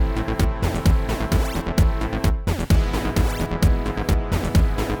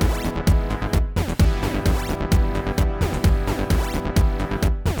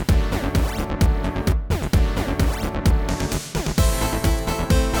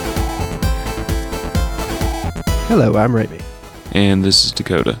Hello, I'm Raimi. And this is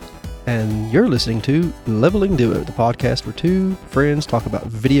Dakota. And you're listening to Leveling Duo, the podcast where two friends talk about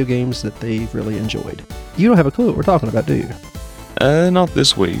video games that they've really enjoyed. You don't have a clue what we're talking about, do you? Not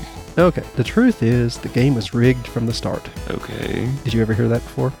this week. Okay, the truth is the game was rigged from the start. Okay. Did you ever hear that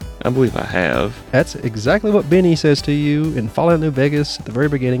before? I believe I have. That's exactly what Benny says to you in Fallout New Vegas at the very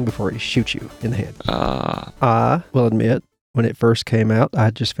beginning before he shoots you in the head. I will admit, when it first came out, I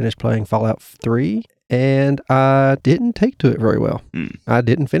had just finished playing Fallout 3, and I didn't take to it very well. I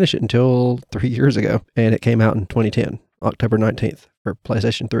didn't finish it until 3 years ago, and it came out in 2010, October 19th, for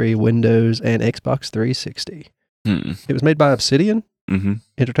PlayStation 3, Windows, and Xbox 360. It was made by Obsidian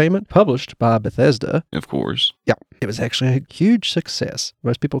Entertainment, published by Bethesda. Of course. Yeah, it was actually a huge success.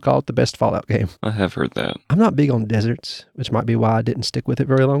 Most people call it the best Fallout game. I have heard that. I'm not big on deserts, which might be why I didn't stick with it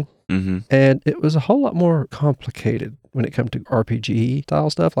very long. And it was a whole lot more complicated when it comes to RPG style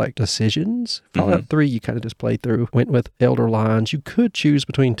stuff like decisions. Fallout 3, you kind of just play through, went with Elder Lines. You could choose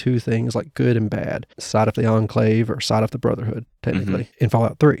between two things like good and bad, side of the Enclave or side of the Brotherhood, technically, in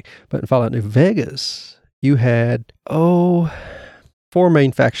Fallout 3. But in Fallout New Vegas, you had, four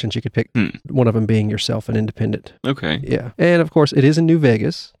main factions you could pick, one of them being yourself, an independent. Okay. Yeah. And of course, it is in New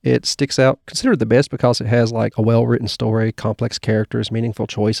Vegas. It sticks out, considered the best because it has like a well-written story, complex characters, meaningful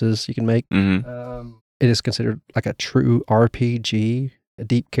choices you can make. It is considered like a true RPG, a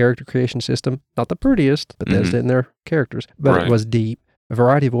deep character creation system. Not the prettiest, Bethesda in their characters, but it was deep. A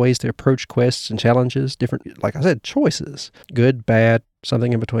variety of ways to approach quests and challenges, different, like I said, choices. Good, bad,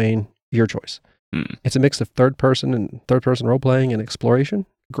 something in between, your choice. It's a mix of third-person role-playing and exploration.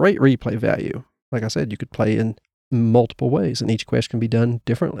 Great replay value. Like I said, you could play in multiple ways, and each quest can be done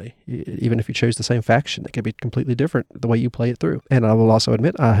differently. Even if you chose the same faction, it could be completely different the way you play it through. And I will also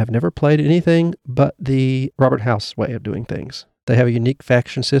admit, I have never played anything but the Robert House way of doing things. They have a unique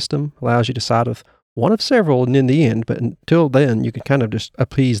faction system, allows you to side with one of several, and in the end, but until then, you can kind of just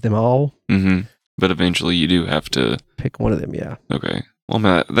appease them all. But eventually you do have to pick one of them, yeah. Okay.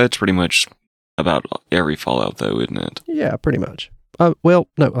 Well, that's pretty much about every Fallout, though, isn't it? Yeah, pretty much. Well,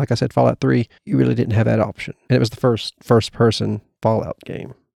 no, like I said, Fallout 3, you really didn't have that option. And it was the first-person Fallout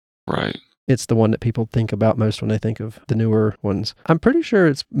game. Right. It's the one that people think about most when they think of the newer ones. I'm pretty sure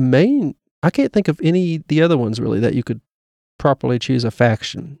it's I can't think of the other ones, really, that you could properly choose a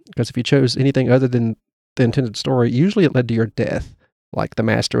faction. Because if you chose anything other than the intended story, usually it led to your death. Like the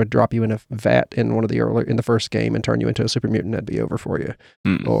master would drop you in a vat in in the first game and turn you into a super mutant. That'd be over for you.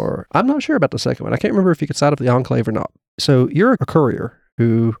 Or I'm not sure about the second one. I can't remember if you could side up the Enclave or not. So you're a courier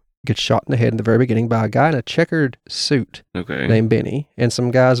who gets shot in the head in the very beginning by a guy in a checkered suit named Benny, and some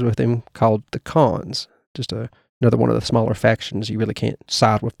guys with him called the Cons. Just another one of the smaller factions. You really can't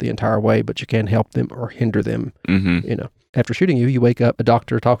side with the entire way, but you can help them or hinder them. After shooting you, you wake up. A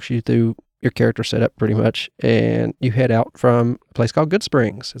doctor talks you through your character setup pretty much, and you head out from a place called Good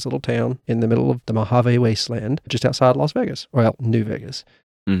Springs. It's a little town in the middle of the Mojave Wasteland, just outside Las Vegas. Well, New Vegas.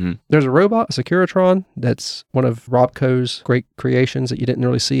 There's a robot, a Securitron, that's one of Robco's great creations that you didn't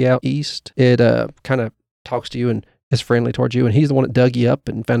really see out east. It kind of talks to you and is friendly towards you, and he's the one that dug you up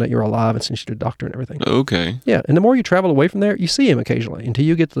and found out you're alive and sent you to a doctor and everything. Okay. Yeah, and the more you travel away from there, you see him occasionally until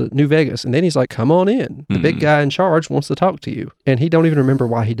you get to New Vegas, and then he's like, come on in. The big guy in charge wants to talk to you, and he don't even remember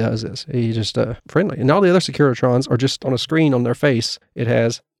why he does this. He's just friendly. And all the other Securitrons are just on a screen on their face. It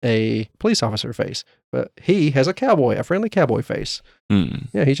has a police officer face, but he has a friendly cowboy face.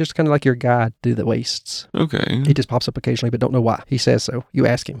 Yeah, he's just kind of like your guide through the wastes. Okay. He just pops up occasionally, but don't know why. He says so. You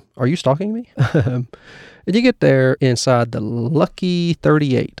ask him, are you stalking me? And you get there inside the Lucky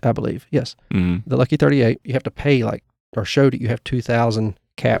 38, I believe. Yes. The Lucky 38, you have to pay or show that you have 2,000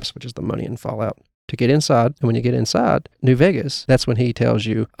 caps, which is the money in Fallout, to get inside. And when you get inside New Vegas, that's when he tells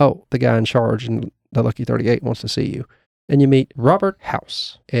you, the guy in charge in the Lucky 38 wants to see you. And you meet Robert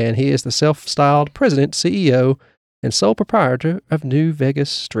House, and he is the self-styled president, CEO, and sole proprietor of New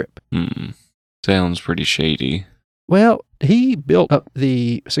Vegas Strip. Sounds pretty shady. Well, he built up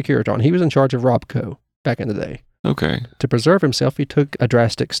the Securitron. He was in charge of Robco back in the day. Okay. To preserve himself, he took a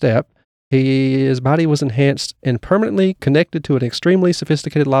drastic step. His body was enhanced and permanently connected to an extremely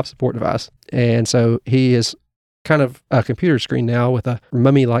sophisticated life support device. And so he is kind of a computer screen now with a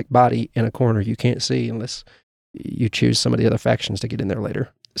mummy-like body in a corner you can't see unless you choose some of the other factions to get in there later.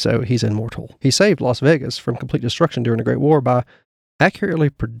 So he's immortal. He saved Las Vegas from complete destruction during the Great War by accurately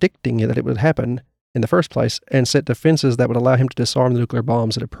predicting that it would happen in the first place and set defenses that would allow him to disarm the nuclear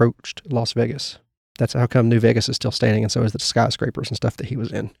bombs that approached Las Vegas. That's how come New Vegas is still standing, and so is the skyscrapers and stuff that he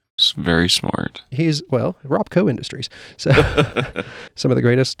was in. It's very smart. He's, Robco Industries. So some of the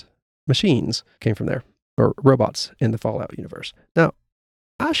greatest machines came from there, or robots in the Fallout universe. Now,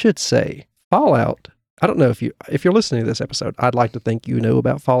 I should say, Fallout, I don't know if you're listening to this episode, I'd like to think you know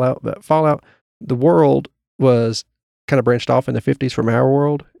about Fallout, but Fallout, the world was kind of branched off in the 50s from our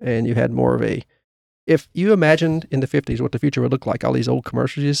world, and you had more of a, if you imagined in the 50s what the future would look like, all these old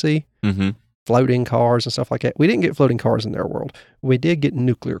commercials you see, floating cars and stuff like that. We didn't get floating cars in their world. We did get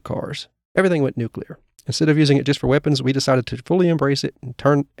nuclear cars. Everything went nuclear. Instead of using it just for weapons, we decided to fully embrace it and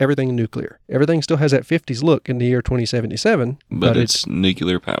turn everything nuclear. Everything still has that 50s look in the year 2077. But it's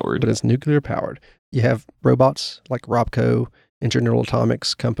nuclear powered. But it's nuclear powered. You have robots like Robco and General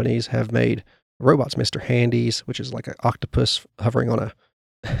Atomics companies have made robots, Mr. Handies, which is like an octopus hovering on a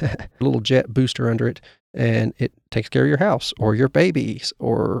little jet booster under it, and it takes care of your house or your babies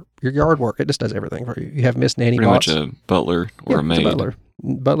or your yard work. It just does everything for you. You have Miss Nanny Pretty bots. much a butler or a maid. It's a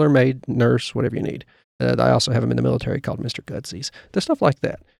butler, maid, nurse, whatever you need. I also have them in the military called Mr. Gudsies. There's stuff like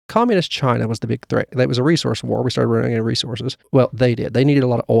that. Communist China was the big threat. That was a resource war. We started running out of resources. Well, they did. They needed a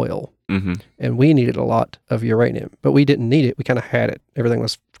lot of oil, and we needed a lot of uranium, but we didn't need it. We kind of had it. Everything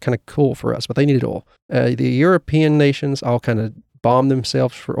was kind of cool for us, but they needed oil. The European nations all kind of bombed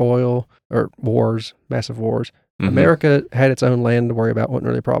themselves for oil or wars, massive wars. America had its own land to worry about, wasn't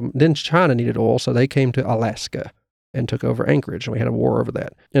really a problem. Then China needed oil, so they came to Alaska and took over Anchorage, and we had a war over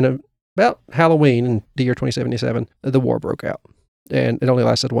that. And about Halloween in the year 2077, the war broke out. And it only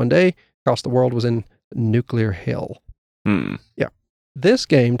lasted one day. Across the world was in nuclear hell. Yeah. This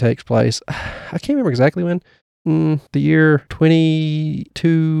game takes place, I can't remember exactly when, the year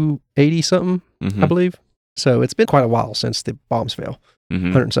 2280 something, I believe. So it's been quite a while since the bombs fell.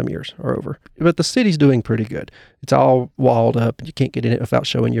 100 and some years are over. But the city's doing pretty good. It's all walled up, and you can't get in it without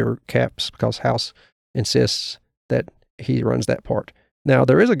showing your caps because House insists that he runs that part. Now,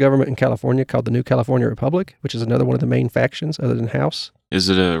 there is a government in California called the New California Republic, which is another one of the main factions other than House. Is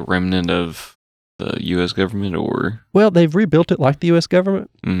it a remnant of the U.S. government or? Well, they've rebuilt it like the U.S.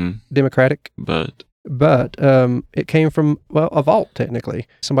 government, democratic. But it came from, well, a vault, technically.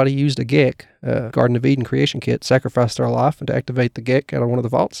 Somebody used a GECK, Garden of Eden creation kit, sacrificed their life to activate the GECK out of one of the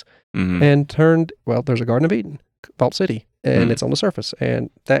vaults, and turned, well, there's a Garden of Eden, Vault City, and it's on the surface. And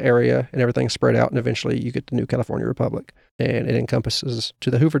that area and everything spread out, and eventually you get the New California Republic. And it encompasses to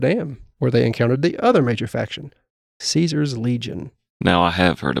the Hoover Dam, where they encountered the other major faction, Caesar's Legion. Now, I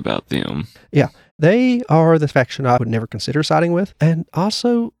have heard about them. Yeah. They are the faction I would never consider siding with. And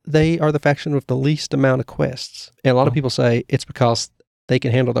also, they are the faction with the least amount of quests. And a lot of people say it's because they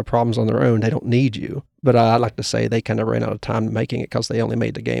can handle their problems on their own. They don't need you. But I like to say they kind of ran out of time making it because they only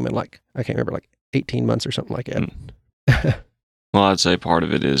made the game in I can't remember, 18 months or something like that. Well, I'd say part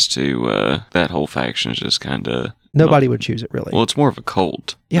of it is that whole faction is just kind of... Nobody would choose it, really. Well, it's more of a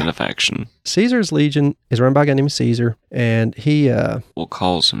cult than a faction. Caesar's Legion is run by a guy named Caesar, and he...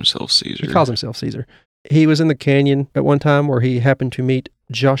 calls himself Caesar. He calls himself Caesar. He was in the canyon at one time where he happened to meet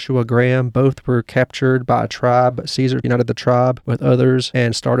Joshua Graham. Both were captured by a tribe, but Caesar united the tribe with others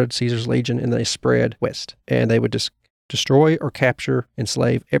and started Caesar's Legion, and they spread west. And they would just destroy or capture,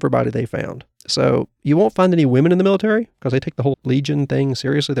 enslave everybody they found. So you won't find any women in the military because they take the whole Legion thing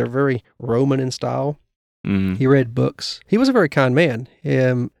seriously. They're very Roman in style. He read books. He was a very kind man.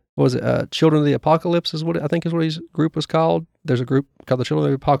 Children of the Apocalypse is what I think is what his group was called. There's a group called the Children of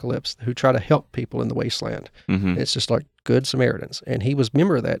the Apocalypse who try to help people in the wasteland. It's just like good Samaritans. And he was a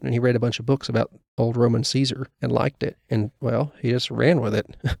member of that, and he read a bunch of books about old Roman Caesar and liked it. And, well, he just ran with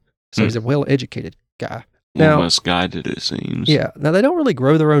it. So he's a well-educated guy. Now, almost guided, it seems. Yeah. Now, they don't really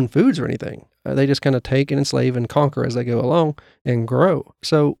grow their own foods or anything. They just kind of take and enslave and conquer as they go along and grow.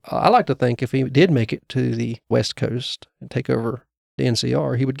 So I like to think if he did make it to the West Coast and take over the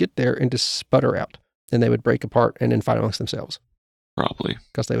NCR, he would get there and just sputter out. And they would break apart and then fight amongst themselves. Probably.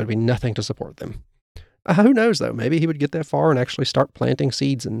 Because they would be nothing to support them. Who knows, though? Maybe he would get that far and actually start planting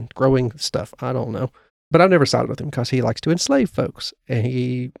seeds and growing stuff. I don't know. But I've never sided with him because he likes to enslave folks. And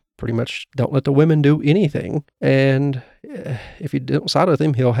he pretty much don't let the women do anything. And if you don't side with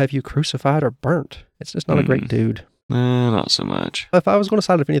him, he'll have you crucified or burnt. It's just not a great dude. Not so much. If I was going to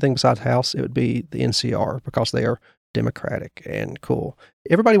side with anything besides House, it would be the NCR because they are democratic and cool.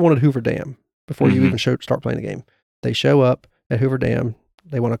 Everybody wanted Hoover Dam before you even start playing the game. They show up at Hoover Dam.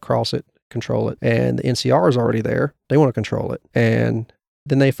 They want to cross it, control it. And the NCR is already there. They want to control it. And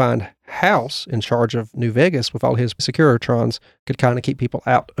then they find House in charge of New Vegas with all his Securitrons could kind of keep people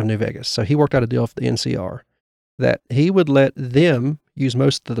out of New Vegas. So he worked out a deal with the NCR that he would let them use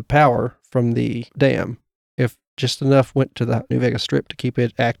most of the power from the dam if just enough went to the New Vegas Strip to keep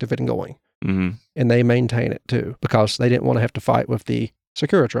it active and going. And they maintain it too because they didn't want to have to fight with the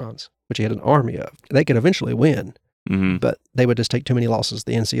Securitrons, which he had an army of. They could eventually win, but they would just take too many losses,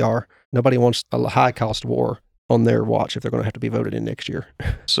 the NCR. Nobody wants a high-cost war on their watch if they're going to have to be voted in next year.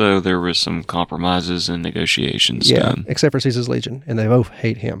 So there was some compromises and negotiations done. Except for Caesar's Legion, and they both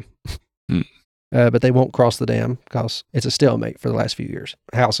hate him. Hmm. But they won't cross the dam because it's a stalemate for the last few years.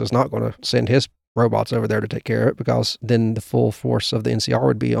 House is not going to send his robots over there to take care of it because then the full force of the NCR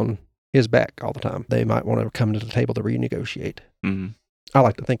would be on his back all the time. They might want to come to the table to renegotiate. Mm-hmm. I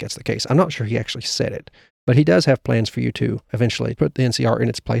like to think that's the case. I'm not sure he actually said it, but he does have plans for you to eventually put the NCR in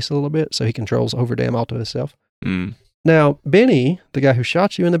its place a little bit so he controls Overdam all to himself. Mm. Now, Benny, the guy who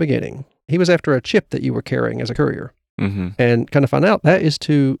shot you in the beginning, he was after a chip that you were carrying as a courier. Mm-hmm. And kind of find out that is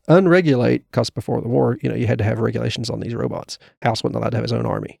to unregulate, because before the war, you had to have regulations on these robots. House wasn't allowed to have his own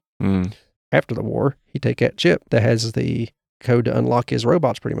army. Mm. After the war, he'd take that chip that has the code to unlock his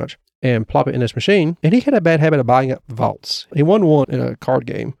robots pretty much and plop it in his machine. And he had a bad habit of buying up vaults. He won one in a card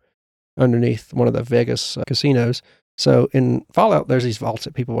game underneath one of the Vegas casinos. So in Fallout, there's these vaults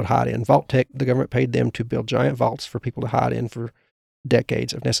that people would hide in. Vault Tech, the government paid them to build giant vaults for people to hide in for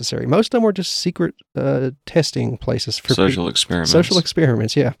decades if necessary. Most of them were just secret testing places for social experiments. Social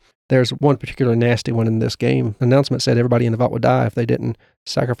experiments, yeah. There's one particularly nasty one in this game. Announcement said everybody in the vault would die if they didn't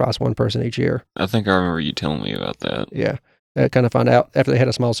sacrifice one person each year. I think I remember you telling me about that. Yeah. Kind of find out after they had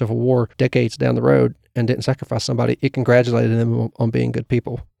a small civil war decades down the road and didn't sacrifice somebody, it congratulated them on being good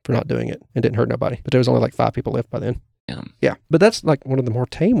people for not doing it and didn't hurt nobody. But there was only like 5 people left by then. Yeah. But that's like one of the more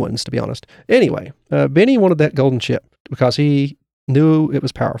tame ones, to be honest. Anyway, Benny wanted that golden chip because he knew it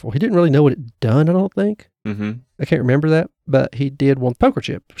was powerful. He didn't really know what it done, I don't think. Mm-hmm. I can't remember that, but he did want the poker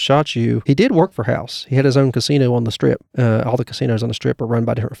chip. Shot you. He did work for House. He had his own casino on the Strip. All the casinos on the Strip are run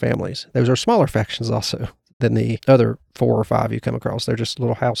by different families. Those are smaller factions also than the other 4 or 5 you come across. They're just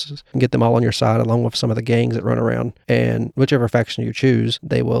little houses. You can get them all on your side along with some of the gangs that run around. And whichever faction you choose,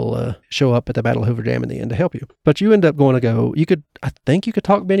 they will show up at the Battle of Hoover Dam in the end to help you. But you end up going to go, I think you could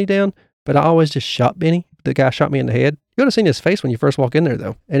talk Benny down, but I always just shot Benny. The guy shot me in the head. You would have seen his face when you first walk in there,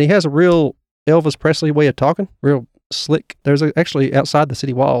 though. And he has a real Elvis Presley way of talking, real slick. There's actually outside the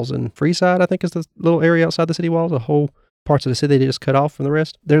city walls in Freeside, I think is the little area outside the city walls, the whole parts of the city they just cut off from the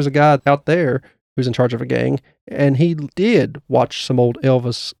rest. There's a guy out there who's in charge of a gang, and he did watch some old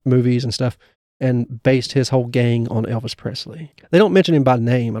Elvis movies and stuff and based his whole gang on Elvis Presley. They don't mention him by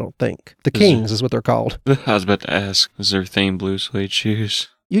name, I don't think. The Kings is what they're called. I was about to ask, is their theme Blue Suede Shoes?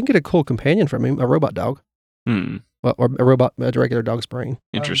 You can get a cool companion from him, a robot dog. Well, or a regular dog's brain.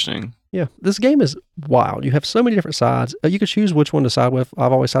 Interesting. Yeah, this game is wild. You have so many different sides. You could choose which one to side with.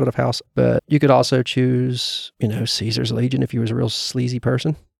 I've always sided with House, but you could also choose, Caesar's Legion if you was a real sleazy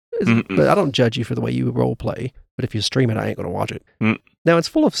person. But I don't judge you for the way you role play. But if you stream it, I ain't going to watch it. Now, it's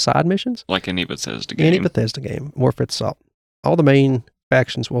full of side missions. Like any Bethesda game. Any Bethesda game, Warfare Salt. All the main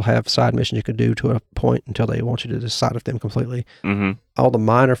factions will have side missions you can do to a point until they want you to decide with them completely. Mm-hmm. All the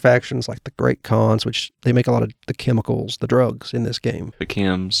minor factions, like the Great Khans, which they make a lot of the chemicals, the drugs in this game. The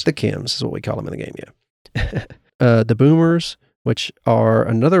chems. The chems is what we call them in the game, yeah. The Boomers, which are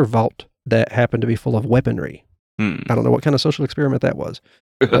another vault that happened to be full of weaponry. I don't know what kind of social experiment that was.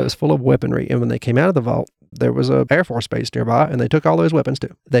 It was full of weaponry. And when they came out of the vault, there was a Air Force base nearby, and they took all those weapons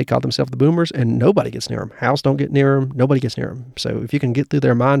too. They called themselves the Boomers, and nobody gets near them. House don't get near them. Nobody gets near them. So if you can get through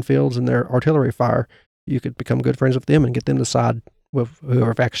their minefields and their artillery fire, you could become good friends with them and get them to side with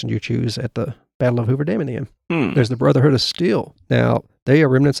whoever faction you choose at the Battle of Hoover Dam in the end. There's the Brotherhood of Steel. Now, they are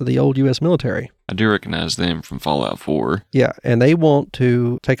remnants of the old U.S. military. I do recognize them from Fallout 4. Yeah, and they want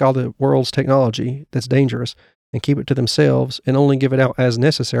to take all the world's technology that's dangerous and keep it to themselves and only give it out as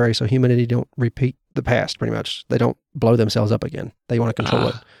necessary so humanity don't repeat the past, pretty much. They don't blow themselves up again. They want to control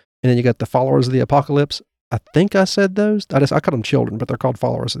it. And then you got the Followers of the Apocalypse. I think I said those. I call them children, but they're called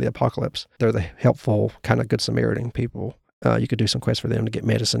Followers of the Apocalypse. They're the helpful, kind of good Samaritan people. You could do some quests for them to get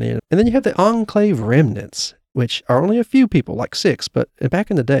medicine in. And then you have the Enclave Remnants, which are only a few people, like 6. But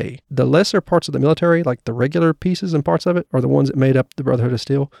back in the day, the lesser parts of the military, like the regular pieces and parts of it, are the ones that made up the Brotherhood of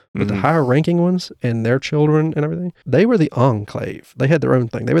Steel. But the higher ranking ones and their children and everything, they were the Enclave. They had their own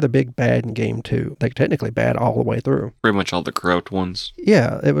thing. They were the big bad in game 2. They technically bad all the way through. Pretty much all the corrupt ones.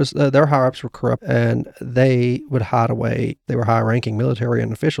 Yeah, it was their higher-ups were corrupt, and they would hide away. They were high-ranking military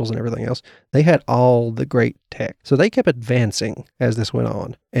and officials and everything else. They had all the great tech. So they kept advancing as this went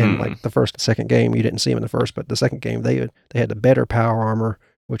on. And like the first and second game, you didn't see them in the first, but the second game, they had the better power armor,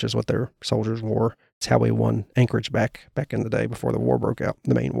 which is what their soldiers wore. It's how we won Anchorage back in the day before the war broke out,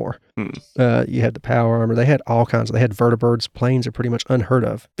 the main war. You had the power armor. They had all kinds. They had vertibirds. Planes are pretty much unheard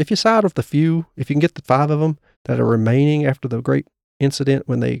of. If you side with the few, if you can get the 5 of them that are remaining after the great incident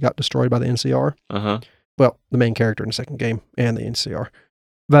when they got destroyed by the NCR, well, the main character in the second game and the NCR.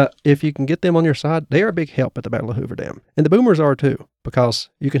 But if you can get them on your side, they are a big help at the Battle of Hoover Dam. And the boomers are too, because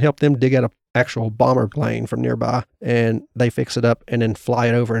you can help them dig out an actual bomber plane from nearby, and they fix it up and then fly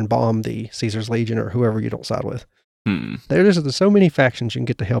it over and bomb the Caesar's Legion or whoever you don't side with. There's so many factions you can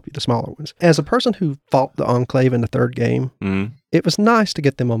get to help you, the smaller ones. As a person who fought the Enclave in the third game, it was nice to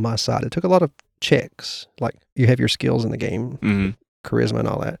get them on my side. It took a lot of checks, like you have your skills in the game, charisma and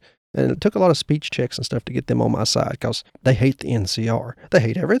all that. And it took a lot of speech checks and stuff to get them on my side because they hate the NCR. They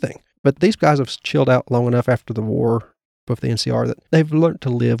hate everything. But these guys have chilled out long enough after the war with the NCR that they've learned to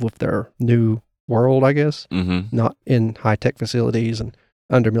live with their new world, I guess, not in high-tech facilities and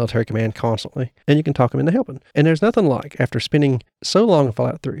under military command constantly. And you can talk them into helping. And there's nothing like, after spending so long in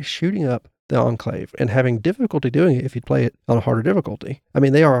Fallout 3, shooting up the Enclave and having difficulty doing it if you play it on a harder difficulty. I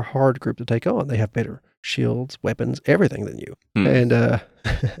mean, they are a hard group to take on. They have better shields, weapons, everything than you. And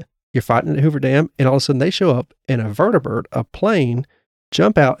you're fighting at Hoover Dam, and all of a sudden they show up in a vertibird, a plane,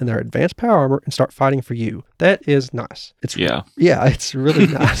 jump out in their advanced power armor and start fighting for you. That is nice. Yeah, it's really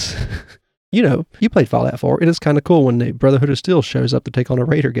nice. You know, you played Fallout 4. It is kind of cool when the Brotherhood of Steel shows up to take on a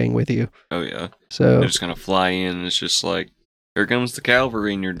Raider gang with you. Oh, yeah. So they're just going to fly in, and it's just like, here comes the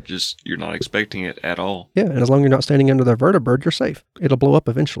cavalry, and you're not expecting it at all. Yeah, and as long as you're not standing under their vertibird, you're safe. It'll blow up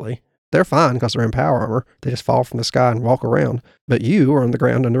eventually. They're fine because they're in power armor. They just fall from the sky and walk around. But you are on the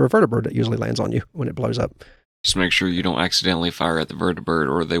ground under a vertibird that usually lands on you when it blows up. Just make sure you don't accidentally fire at the vertibird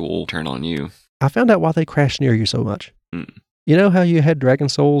or they will turn on you. I found out why they crash near you so much. You know how you had Dragon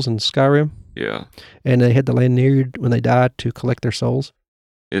Souls in Skyrim? Yeah. And they had to land near you when they died to collect their souls?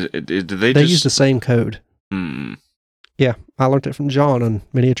 Did they used the same code. Yeah, I learned it from John on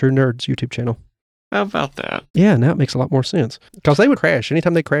Miniature Nerds YouTube channel. How about that? Yeah, now it makes a lot more sense. Because they would crash.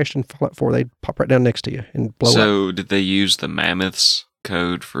 Anytime they crashed in Fallout 4, they'd pop right down next to you and blow up. So, did they use the Mammoths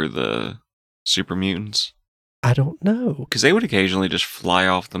code for the super mutants? I don't know. Because they would occasionally just fly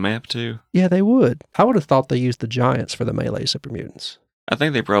off the map, too. Yeah, they would. I would have thought they used the Giants for the melee super mutants. I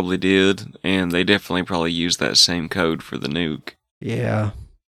think they probably did, and they definitely probably used that same code for the nuke. Yeah.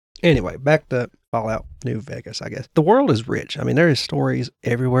 Anyway, back to Fallout New Vegas, I guess. The world is rich. I mean, there is stories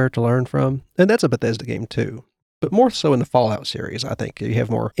everywhere to learn from, and that's a Bethesda game too. But more so in the Fallout series, I think you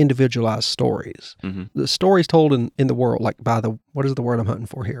have more individualized stories. The stories told in the world, like by the, what is the word I'm hunting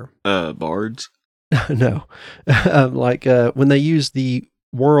for here? Bards? No. When they use the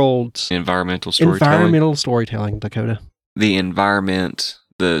world's environmental storytelling, Dakota. The environment,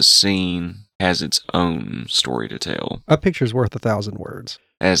 the scene has its own story to tell. A picture's worth 1,000 words.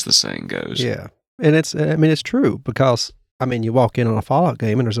 As the saying goes. Yeah. And it's true because, you walk in on a Fallout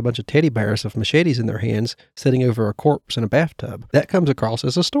game and there's a bunch of teddy bears with machetes in their hands sitting over a corpse in a bathtub. That comes across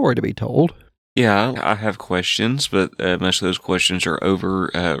as a story to be told. Yeah, I have questions, but most of those questions are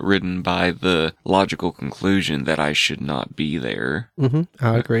overridden by the logical conclusion that I should not be there.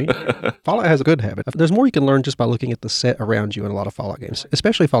 I agree. Fallout has a good habit. There's more you can learn just by looking at the set around you in a lot of Fallout games,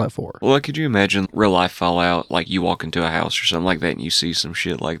 especially Fallout 4. Well, could you imagine real life Fallout, like you walk into a house or something like that and you see some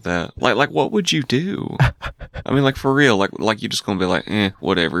shit like that? Like what would you do? For real, like you're just going to be like,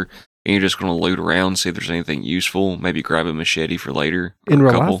 whatever. And you're just going to loot around, see if there's anything useful, maybe grab a machete for later. In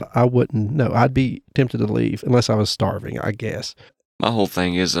real life, I wouldn't. No, I'd be tempted to leave unless I was starving, I guess. My whole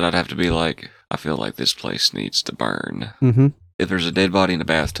thing is that I'd have to be like, I feel like this place needs to burn. If there's a dead body in a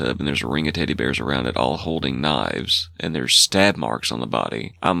bathtub and there's a ring of teddy bears around it all holding knives and there's stab marks on the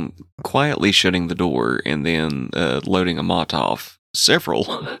body, I'm quietly shutting the door and then loading a Molotov, several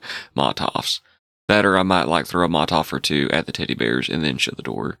Molotovs. That or I might throw a Molotov or two at the teddy bears and then shut the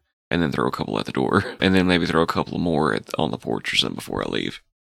door. And then throw a couple at the door. And then maybe throw a couple more on the porch or something before I leave.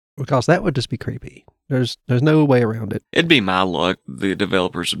 Because that would just be creepy. There's no way around it. It'd be my luck. The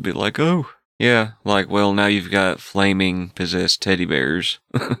developers would be like, oh, yeah. Now you've got flaming possessed teddy bears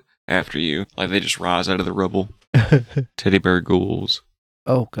after you. They just rise out of the rubble. Teddy bear ghouls.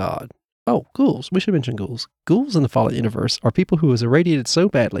 Oh, God. Oh, ghouls. We should mention ghouls. Ghouls in the Fallout universe are people who was irradiated so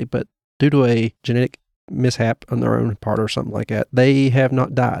badly, but due to a genetic mishap on their own part or something like that, they have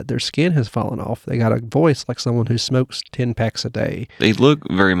not died. Their skin has fallen off. They got a voice like someone who smokes 10 packs a day. They look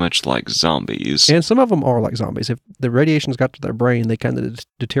very much like zombies. And some of them are like zombies. If the radiation's got to their brain, they kind of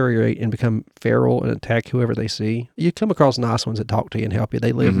deteriorate and become feral and attack whoever they see. You come across nice ones that talk to you and help you.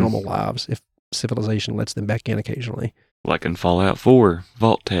 They live normal lives if civilization lets them back in occasionally. Like in Fallout 4,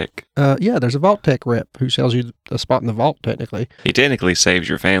 Vault-Tec. Yeah, there's a Vault-Tec rep who sells you a spot in the vault, technically. He technically saves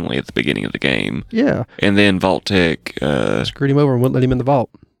your family at the beginning of the game. Yeah. And then Vault-Tec screwed him over and wouldn't let him in the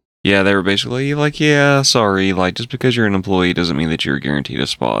vault. Yeah, they were basically like, yeah, sorry, just because you're an employee doesn't mean that you're guaranteed a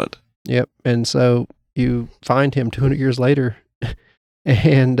spot. Yep, and so you find him 200 years later,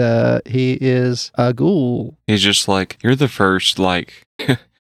 and he is a ghoul. He's just like, you're the first,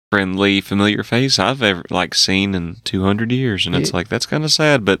 friendly, familiar face I've ever seen in 200 years, and it's that's kind of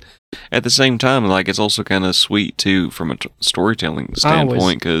sad, but at the same time, it's also kind of sweet too from a storytelling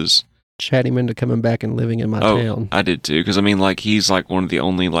standpoint, because chat him into coming back and living in my town. I did too, because he's one of the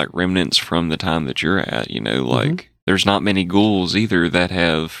only remnants from the time that you're at. There's not many ghouls either that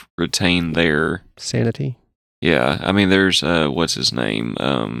have retained their sanity. Yeah, there's what's his name?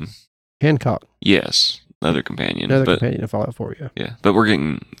 Hancock. Yes. Another companion to Fallout 4, yeah. Yeah, but we're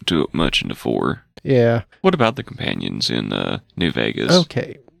getting too much into 4. Yeah. What about the companions in New Vegas?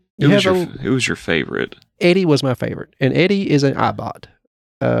 Okay. Who was your favorite? Eddie was my favorite. And Eddie is an iBot.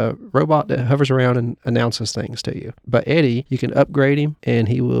 A robot that hovers around and announces things to you. But Eddie, you can upgrade him, and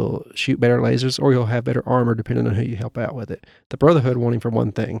he will shoot better lasers, or he'll have better armor depending on who you help out with it. The Brotherhood want him for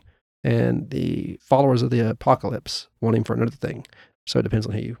one thing, and the followers of the Apocalypse want him for another thing. So it depends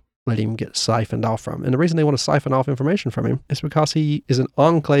on who you let him get siphoned off from. And the reason they want to siphon off information from him is because he is an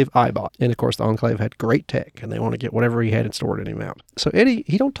Enclave iBot. And of course, the Enclave had great tech, and they want to get whatever he had and stored in him out. So Eddie,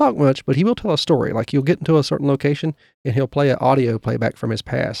 he don't talk much, but he will tell a story. You'll get into a certain location, and he'll play an audio playback from his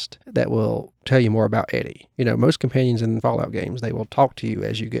past that will tell you more about Eddie. Most companions in Fallout games, they will talk to you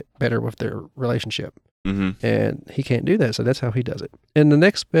as you get better with their relationship. Mm-hmm. And he can't do that, so that's how he does it. And the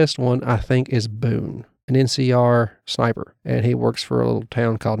next best one, I think, is Boone, an NCR sniper, and he works for a little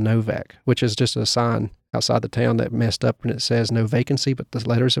town called Novac, which is just a sign outside the town that messed up, and it says no vacancy, but the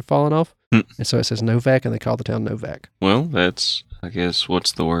letters have fallen off. And so it says Novac, and they call the town Novac. Well, that's, I guess,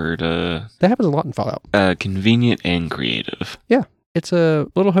 what's the word? That happens a lot in Fallout. Convenient and creative. Yeah. It's a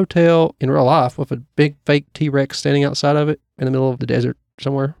little hotel in real life with a big fake T-Rex standing outside of it in the middle of the desert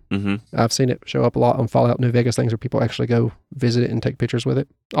somewhere. Mm-hmm. I've seen it show up a lot on Fallout New Vegas things where people actually go visit it and take pictures with it.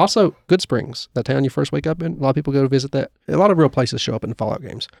 Also, Good Springs, that town you first wake up in, a lot of people go to visit that. A lot of real places show up in Fallout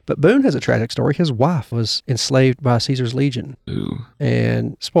games. But Boone has a tragic story. His wife was enslaved by Caesar's Legion. Ooh.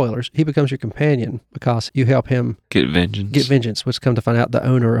 And spoilers, he becomes your companion because you help him get vengeance, which come to find out the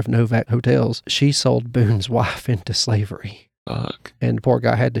owner of Novac Hotels, she sold Boone's wife into slavery. Fuck. And the poor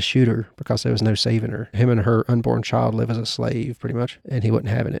guy had to shoot her because there was no saving her. Him and her unborn child live as a slave, pretty much, and he wasn't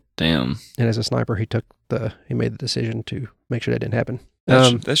having it. Damn. And as a sniper, he made the decision to make sure that didn't happen.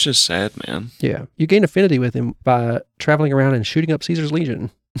 That's just sad, man. Yeah. You gain affinity with him by traveling around and shooting up Caesar's Legion.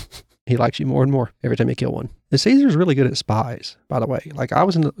 He likes you more and more every time you kill one. And Caesar's really good at spies, by the way.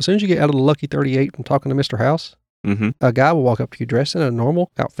 As soon as you get out of the Lucky 38 and talking to Mr. House, mm-hmm. a guy will walk up to you dressed in a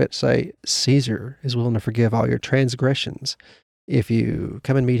normal outfit, say, Caesar is willing to forgive all your transgressions. If you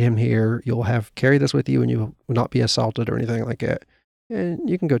come and meet him here, you'll carry this with you, and you will not be assaulted or anything like that. And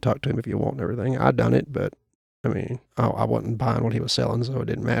you can go talk to him if you want and everything. I'd done it, but I wasn't buying what he was selling, so it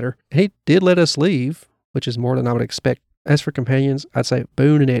didn't matter. And he did let us leave, which is more than I would expect. As for companions, I'd say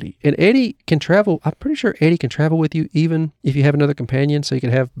Boone and Eddie. And Eddie can travel. I'm pretty sure Eddie can travel with you even if you have another companion, so you can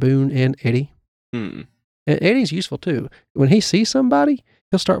have Boone and Eddie. Hmm. And Eddie's useful too. When he sees somebody,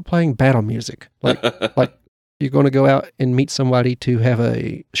 he'll start playing battle music. Like you're going to go out and meet somebody to have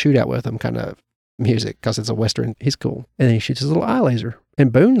a shootout with them kind of music because it's a Western. He's cool. And then he shoots his little eye laser.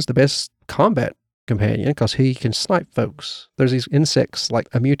 And Boone's the best combat companion because he can snipe folks. There's these insects, like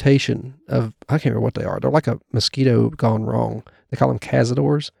a mutation of, I can't remember what they are. They're like a mosquito gone wrong. They call them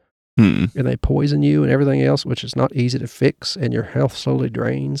cazadors. Hmm. And they poison you and everything else, which is not easy to fix, and your health slowly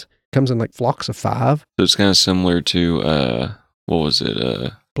drains. Comes in flocks of 5. So it's kind of similar to, what was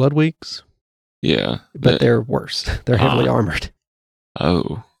it? Blood Weeks. Yeah. But they're worse. They're heavily armored. Oh.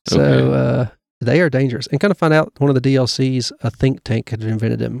 Okay. So they are dangerous. And kind of find out one of the DLCs, a think tank had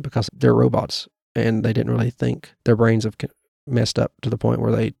invented them because they're robots and they didn't really think. Their brains have messed up to the point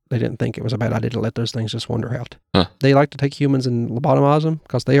where they didn't think it was a bad idea to let those things just wander out. Huh. They like to take humans and lobotomize them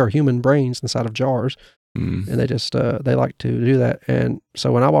because they are human brains inside of jars. Mm. And they just, they like to do that. And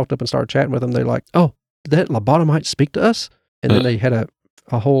so when I walked up and started chatting with them, they're like, oh, did that lobotomite speak to us? And then they had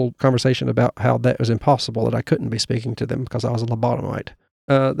a whole conversation about how that was impossible, that I couldn't be speaking to them because I was a lobotomite.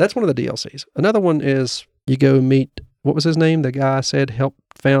 That's one of the DLCs. Another one is you go meet, what was his name? The guy I said helped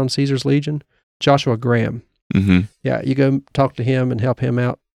found Caesar's Legion? Joshua Graham. Mm-hmm. Yeah, you go talk to him and help him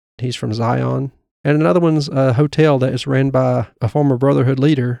out. He's from Zion. And another one's a hotel that is ran by a former Brotherhood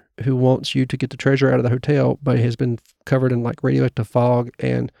leader who wants you to get the treasure out of the hotel, but it has been covered in radioactive fog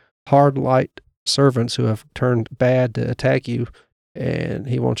and hard light servants who have turned bad to attack you. And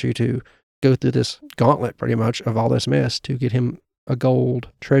he wants you to go through this gauntlet pretty much of all this mess to get him a gold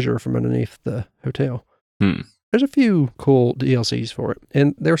treasure from underneath the hotel. Hmm. There's a few cool DLCs for it.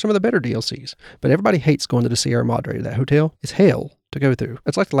 And there are some of the better DLCs. But everybody hates going to the Sierra Madre, that hotel. It's hell to go through.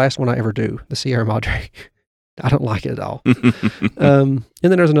 It's like the last one I ever do, the Sierra Madre. I don't like it at all. And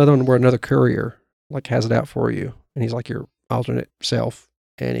then there's another one where another courier has it out for you. And he's like your alternate self.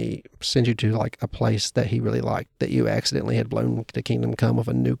 and he sends you to like a place that he really liked that you accidentally had blown to Kingdom Come with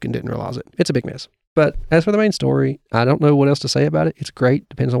a nuke and didn't realize it. It's a big mess. But as for the main story, I don't know what else to say about it. It's great.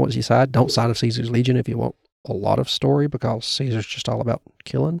 Depends on what you side. Don't side of Caesar's Legion if you want a lot of story, because Caesar's just all about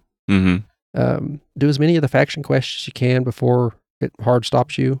killing. Mm-hmm. Do as many of the faction quests as you can before it hard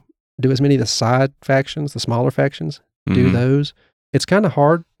stops you. Do as many of the side factions, the smaller factions. Do those. It's kind of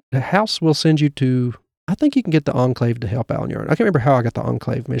hard. The house will send you to, I think you can get the Enclave to help out on your own. I can't remember how I got the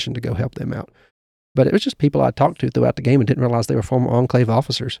Enclave mission to go help them out. But it was just people I talked to throughout the game and didn't realize they were former Enclave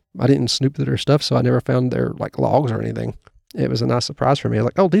officers. I didn't snoop through their stuff, so I never found their like logs or anything. It was a nice surprise for me.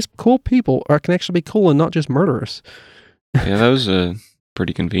 Like, oh, these cool people can actually be cool and not just murderous. Yeah, that was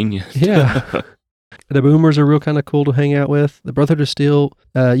pretty convenient. Yeah. The Boomers are real kind of cool to hang out with. The Brotherhood of Steel,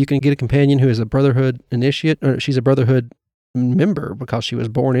 you can get a companion who is a Brotherhood initiate, or she's a Brotherhood member because she was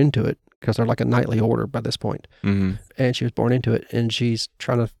born into it, because they're like a knightly order by this point. Mm-hmm. And she was born into it, and she's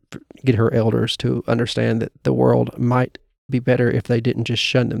trying to get her elders to understand that the world might be better if they didn't just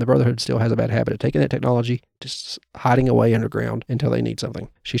shun them. The Brotherhood still has a bad habit of taking that technology, just hiding away underground until they need something.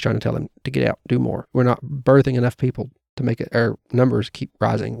 She's trying to tell them to get out, do more. We're not birthing enough people to make it, our numbers keep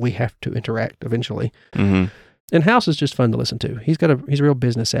rising. We have to interact eventually. Mm-hmm. And House is just fun to listen to. He's real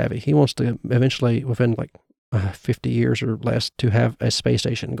business savvy. He wants to eventually, within like 50 years or less, to have a space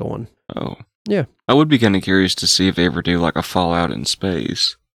station going. Oh. Yeah. I would be kind of curious to see if they ever do like a Fallout in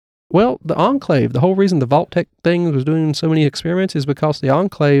space. Well, the Enclave, the whole reason the Vault-Tec thing was doing so many experiments is because the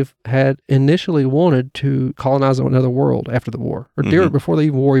Enclave had initially wanted to colonize another world after the war, or before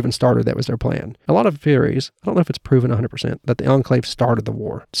the war even started. That was their plan. A lot of theories, I don't know if it's proven 100%, that the Enclave started the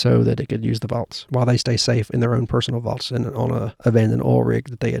war so that it could use the vaults while they stay safe in their own personal vaults and on a abandoned oil rig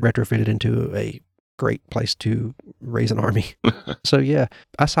that they had retrofitted into a great place to raise an army. So yeah,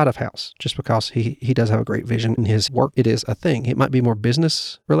 I side of House just because he does have a great vision in his work. It is a thing. It might be more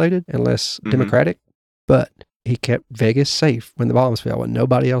business related and less democratic, but he kept Vegas safe when the bombs fell, and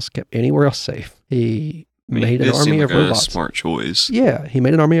nobody else kept anywhere else safe. He made an army of robots. A smart choice. Yeah, he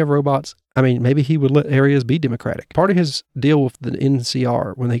made an army of robots. I mean, maybe he would let areas be democratic. Part of his deal with the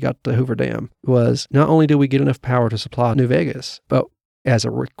NCR when they got the Hoover Dam was not only did we get enough power to supply New Vegas, but as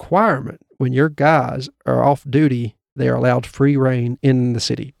a requirement, when your guys are off duty, they are allowed free reign in the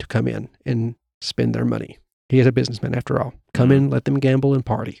city to come in and spend their money. He is a businessman after all. Come in, let them gamble and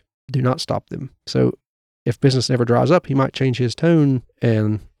party. Do not stop them. So if business never dries up, he might change his tone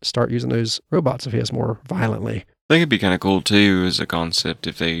and start using those robots of his more violently. I think it'd be kind of cool too as a concept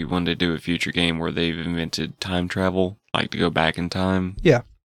if they wanted to do a future game where they've invented time travel, like to go back in time. Yeah.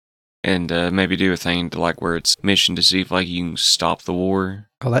 And maybe do a thing to like where it's mission to see if like you can stop the war.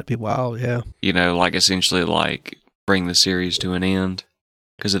 Oh, that'd be wild, yeah. You know, like essentially like bring the series to an end.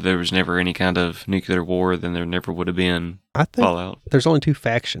 Because if there was never any kind of nuclear war, then there never would have been Fallout. There's only two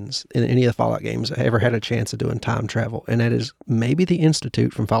factions in any of the Fallout games that ever had a chance of doing time travel, and that is maybe the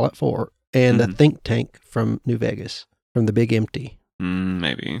Institute from Fallout 4 and the Think Tank from New Vegas, from the Big Empty.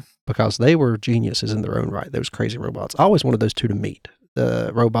 Maybe. Because they were geniuses in their own right, those crazy robots. I always wanted those two to meet,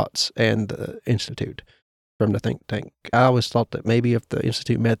 the robots and the Institute from the Think Tank. I always thought that maybe if the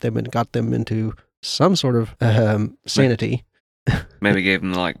Institute met them and got them into some sort of sanity... Maybe gave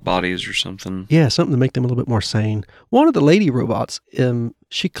them like bodies or something. Yeah, something to make them a little bit more sane. One of the lady robots,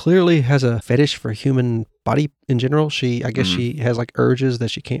 she clearly has a fetish for human body in general. I guess she has like urges that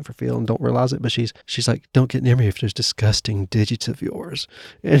she can't fulfill and don't realize it, but she's like, don't get near me if there's disgusting digits of yours.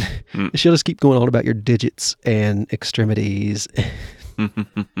 And she'll just keep going on about your digits and extremities.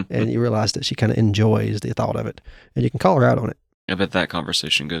 And you realize that she kind of enjoys the thought of it. And you can call her out on it. I bet that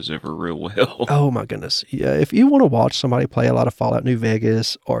conversation goes over real well. Oh my goodness. Yeah, if you want to watch somebody play a lot of Fallout New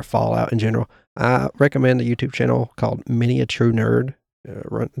Vegas or Fallout in general, I recommend a YouTube channel called Many a True Nerd.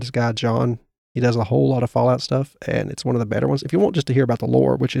 This guy, John, he does a whole lot of Fallout stuff, and it's one of the better ones. If you want just to hear about the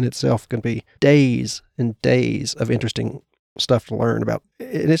lore, which in itself can be days and days of interesting stuff to learn about.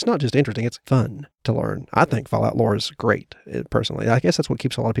 And it's not just interesting, it's fun to learn. I think Fallout lore is great, personally. I guess that's what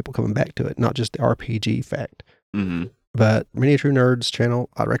keeps a lot of people coming back to it, not just the RPG fact. Mm-hmm. But Many a True Nerds channel,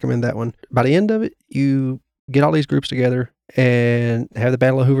 I'd recommend that one. By the end of it, you get all these groups together and have the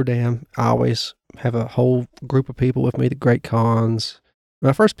Battle of Hoover Dam. I always have a whole group of people with me, the Great Khans. When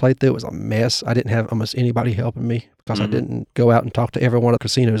I first played through, it was a mess. I didn't have almost anybody helping me because I didn't go out and talk to every one of the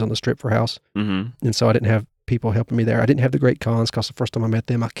casinos on the strip for house. And so I didn't have people helping me there. I didn't have the Great Khans because the first time I met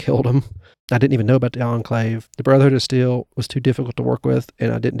them, I killed them. I didn't even know about the Enclave. The Brotherhood of Steel was too difficult to work with,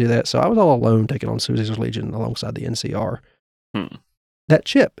 and I didn't do that. So I was all alone taking on Caesar's Legion alongside the NCR. That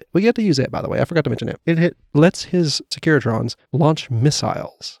chip, we get to use that, by the way. I forgot to mention it. It lets his Securitrons launch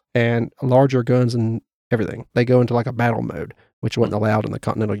missiles and larger guns and everything. They go into like a battle mode. which wasn't allowed in the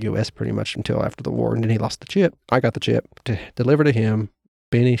continental U.S. pretty much until after the war. And then he lost the chip. I got the chip to deliver to him.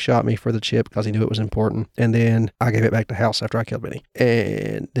 Benny shot me for the chip because he knew it was important. And then I gave it back to House after I killed Benny.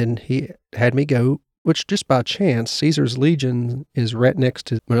 And then he had me go, which just by chance, Caesar's Legion is right next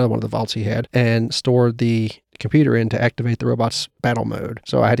to another one of the vaults he had, and stored the computer in to activate the robot's battle mode.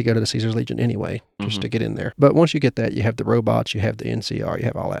 So I had to go to the Caesar's Legion anyway, just to get in there. But once you get that, you have the robots, you have the NCR, you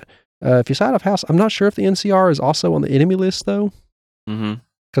have all that. If you side off House, I'm not sure if the NCR is also on the enemy list, though.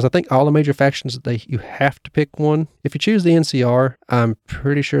 Because I think all the major factions, you have to pick one. If you choose the NCR, I'm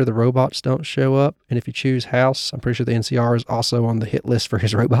pretty sure the robots don't show up. And if you choose House, I'm pretty sure the NCR is also on the hit list for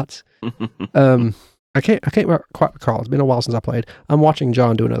his robots. I can't quite recall. It's been a while since I played. I'm watching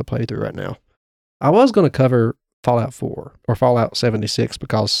John do another playthrough right now. I was going to cover Fallout 4 or Fallout 76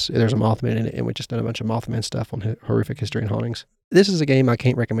 because there's a Mothman in it, and we just done a bunch of Mothman stuff on Horrific History and Hauntings. This is a game I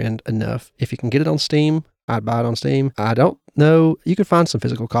can't recommend enough. If you can get it on Steam, I'd buy it on Steam. I don't know. You could find some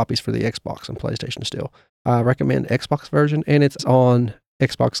physical copies for the Xbox and PlayStation still. I recommend Xbox version, and it's on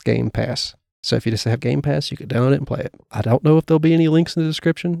Xbox Game Pass. So if you just have Game Pass, you could download it and play it. I don't know if there'll be any links in the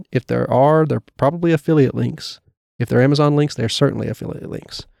description. If there are, they're probably affiliate links. If they're Amazon links, they're certainly affiliate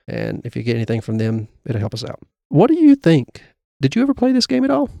links. And if you get anything from them, it'll help us out. What do you think? Did you ever play this game at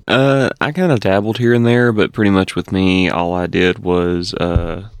all? I kind of dabbled here and there, but pretty much with me, all I did was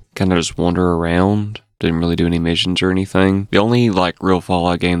kind of just wander around. Didn't really do any missions or anything. The only real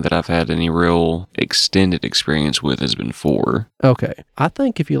Fallout game that I've had any real extended experience with has been 4. Okay. I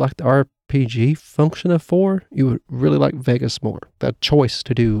think if you like the RPG function of 4, you would really like Vegas more. The choice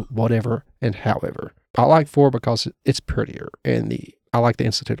to do whatever and however. I like 4 because it's prettier, and I like the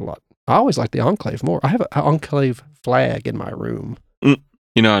Institute a lot. I always like the Enclave more. I have an Enclave flag in my room.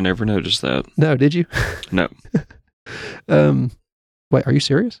 I never noticed that. No, did you? No. Wait, are you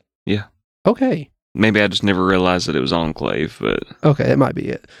serious? Yeah. Okay. Maybe I just never realized that it was Enclave, but... Okay, that might be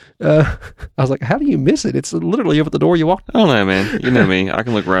it. I was like, how do you miss it? It's literally over the door you walk. I don't know, man. You know me. I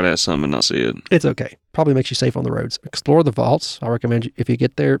can look right at something and not see it. It's okay. Probably makes you safe on the roads. Explore the vaults. I recommend you, if you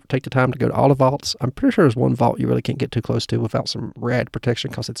get there, take the time to go to all the vaults. I'm pretty sure there's one vault you really can't get too close to without some rad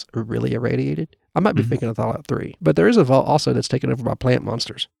protection because it's really irradiated. I might be thinking of Fallout 3. But there is a vault also that's taken over by plant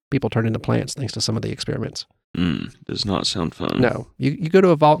monsters. People turn into plants thanks to some of the experiments. Does not sound fun. No. You go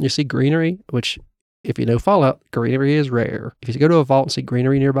to a vault and you see greenery, which... If you know Fallout, greenery is rare. If you go to a vault and see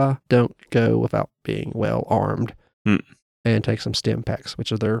greenery nearby, don't go without being well armed. And take some stim packs,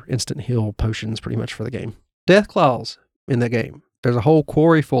 which are their instant heal potions pretty much for the game. Death claws in the game. There's a whole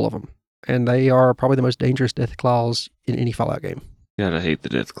quarry full of them. And they are probably the most dangerous death claws in any Fallout game. Gotta hate the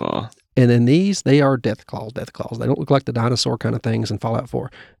death claw. And then they are death claws. They don't look like the dinosaur kind of things in Fallout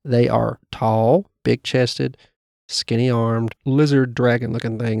 4. They are tall, big-chested, skinny-armed, lizard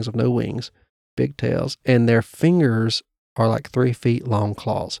dragon-looking things with no wings. Big tails, and their fingers are like 3 feet long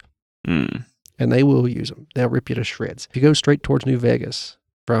claws. And they will use them. They'll rip you to shreds. If you go straight towards New Vegas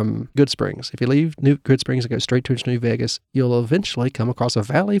from Goodsprings, if you leave Goodsprings and go straight towards New Vegas, you'll eventually come across a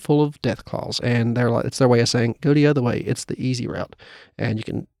valley full of death claws. And it's their way of saying, go the other way. It's the easy route. And you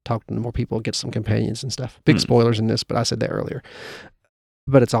can talk to more people, get some companions and stuff. Big spoilers in this, but I said that earlier.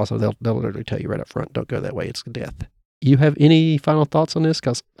 But it's also, they'll literally tell you right up front, don't go that way. It's death. You have any final thoughts on this?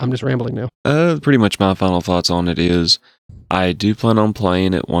 Because I'm just rambling now. Pretty much my final thoughts on it is I do plan on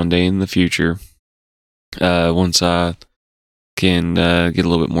playing it one day in the future. Once I can get a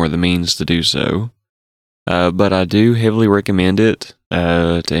little bit more of the means to do so. But I do heavily recommend it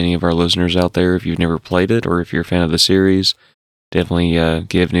to any of our listeners out there. If you've never played it or if you're a fan of the series, definitely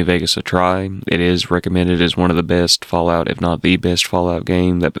give New Vegas a try. It is recommended as one of the best Fallout, if not the best Fallout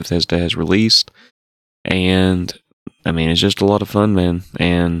game that Bethesda has released. And... it's just a lot of fun, man.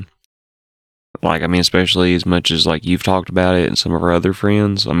 And, especially as much as, you've talked about it and some of our other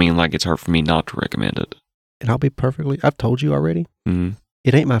friends, it's hard for me not to recommend it. And I've told you already,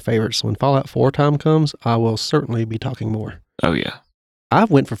 it ain't my favorite. So when Fallout 4 time comes, I will certainly be talking more. Oh, yeah.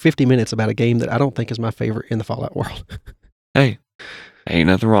 I've went for 50 minutes about a game that I don't think is my favorite in the Fallout world. Hey, ain't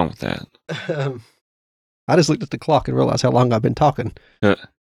nothing wrong with that. I just looked at the clock and realized how long I've been talking.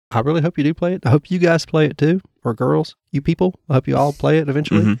 I really hope you do play it. I hope you guys play it too, or girls, you people. I hope you all play it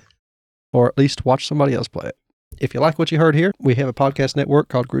eventually, or at least watch somebody else play it. If you like what you heard here, we have a podcast network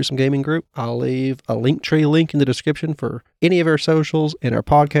called Gruesome Gaming Group. I'll leave a Linktree link in the description for any of our socials and our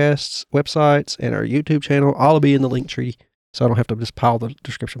podcasts, websites, and our YouTube channel. All will be in the Linktree, so I don't have to just pile the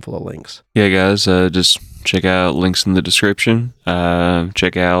description full of links. Yeah, guys, just check out links in the description.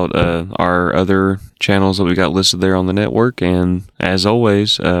 Check out our other channels that we got listed there on the network. And as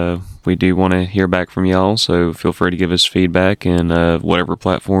always, we do want to hear back from y'all, so feel free to give us feedback in whatever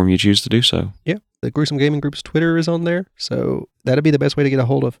platform you choose to do so. Yeah. The Gruesome Gaming Group's Twitter is on there, so that'd be the best way to get a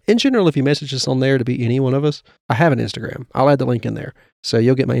hold of. In general, if you message us on there to be any one of us, I have an Instagram. I'll add the link in there. So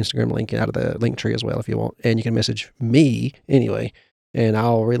you'll get my Instagram link out of the link tree as well if you want. And you can message me anyway, and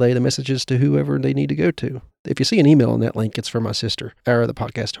I'll relay the messages to whoever they need to go to. If you see an email on that link, it's from my sister, or the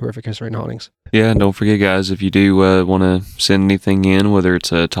podcast, Horrific History and Hauntings. Yeah, and don't forget, guys, if you do want to send anything in, whether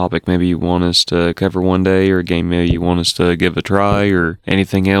it's a topic maybe you want us to cover one day, or a game maybe you want us to give a try, or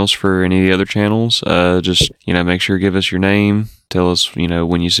anything else for any of the other channels, just, make sure to give us your name, tell us,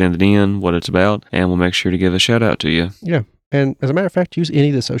 when you send it in, what it's about, and we'll make sure to give a shout out to you. Yeah. And as a matter of fact, use any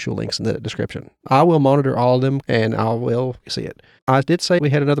of the social links in the description. I will monitor all of them, and I will see it. I did say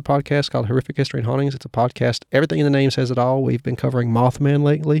we had another podcast called Horrific History and Hauntings. It's a podcast. Everything in the name says it all. We've been covering Mothman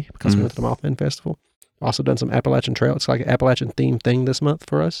lately because we went to the Mothman Festival. Also done some Appalachian Trail. It's like an Appalachian themed thing this month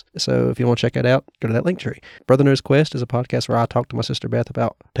for us. So if you want to check that out, go to that link tree. Brother Knows Quest is a podcast where I talk to my sister Beth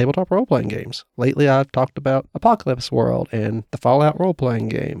about tabletop role-playing games. Lately, I've talked about Apocalypse World and the Fallout role-playing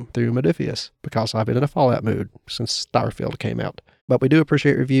game through Modiphius because I've been in a Fallout mood since Starfield came out. But we do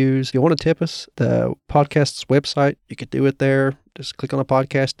appreciate reviews. If you want to tip us, the podcast's website, you could do it there. Just click on the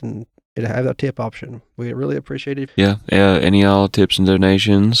podcast and it'll have a tip option. We really appreciate it. Yeah. Any all tips and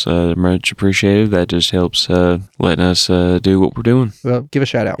donations, much appreciated. That just helps letting us do what we're doing. Well, give a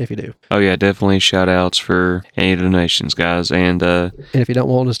shout out if you do. Oh yeah, definitely shout outs for any donations, guys. And if you don't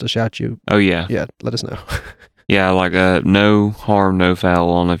want us to shout you, yeah, let us know. Yeah, no harm, no foul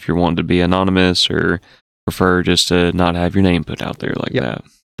on if you're wanting to be anonymous or prefer just to not have your name put out there like that.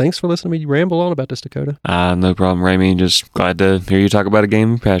 Thanks for listening to me ramble on about this, Dakota. No problem, Ramey. Just glad to hear you talk about a game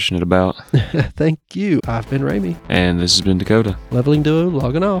you're passionate about. Thank you. I've been Ramey. And this has been Dakota. Leveling Duo,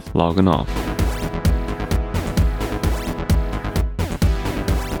 logging off. Logging off.